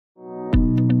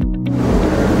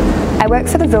I work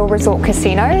for the Ville Resort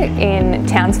Casino in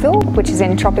Townsville, which is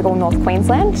in tropical North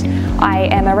Queensland. I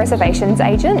am a reservations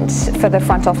agent for the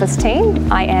front office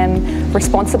team. I am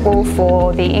responsible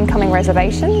for the incoming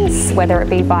reservations, whether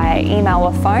it be via email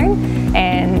or phone,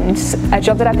 and a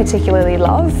job that I particularly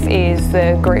love is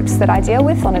the groups that I deal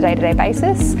with on a day-to-day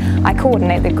basis. I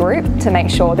coordinate the group to make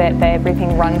sure that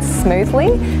everything runs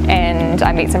smoothly, and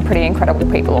I meet some pretty incredible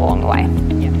people along the way.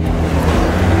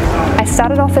 I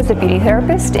started off as a beauty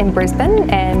therapist in Brisbane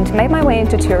and made my way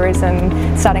into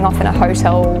tourism, starting off in a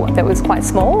hotel that was quite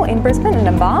small in Brisbane, in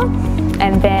a bar.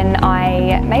 And then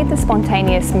I made the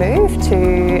spontaneous move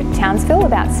to Townsville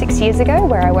about 6 years ago,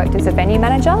 where I worked as a venue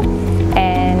manager,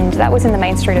 and that was in the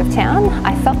main street of town.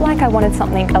 I felt like I wanted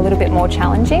something a little bit more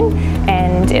challenging,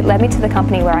 and it led me to the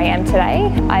company where I am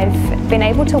today. I've been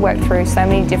able to work through so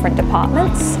many different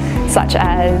departments, such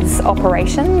as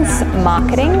operations,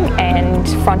 marketing and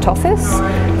front office,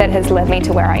 that has led me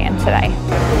to where I am today.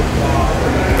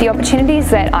 The opportunities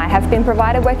that I have been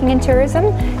provided working in tourism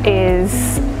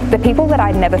is the people that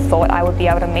I never thought I would be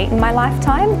able to meet in my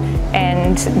lifetime,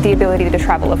 and the ability to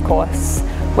travel, of course.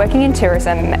 Working in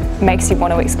tourism makes you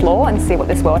want to explore and see what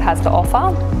this world has to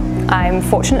offer. I'm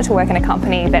fortunate to work in a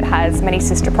company that has many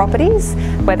sister properties,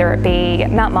 whether it be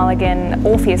Mount Mulligan,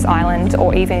 Orpheus Island,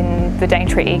 or even the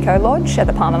Daintree Eco Lodge at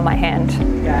the palm of my hand.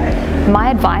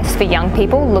 My advice for young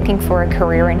people looking for a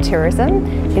career in tourism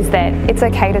is that it's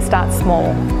okay to start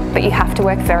small, but you have to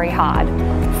work very hard.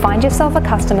 Find yourself a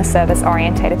customer service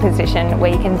orientated position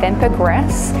where you can then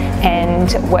progress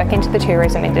and work into the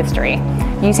tourism industry,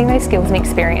 using those skills and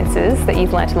experiences that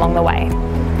you've learnt along the way.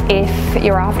 If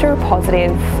you're after a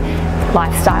positive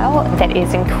lifestyle that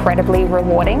is incredibly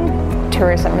rewarding,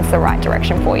 tourism is the right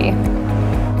direction for you.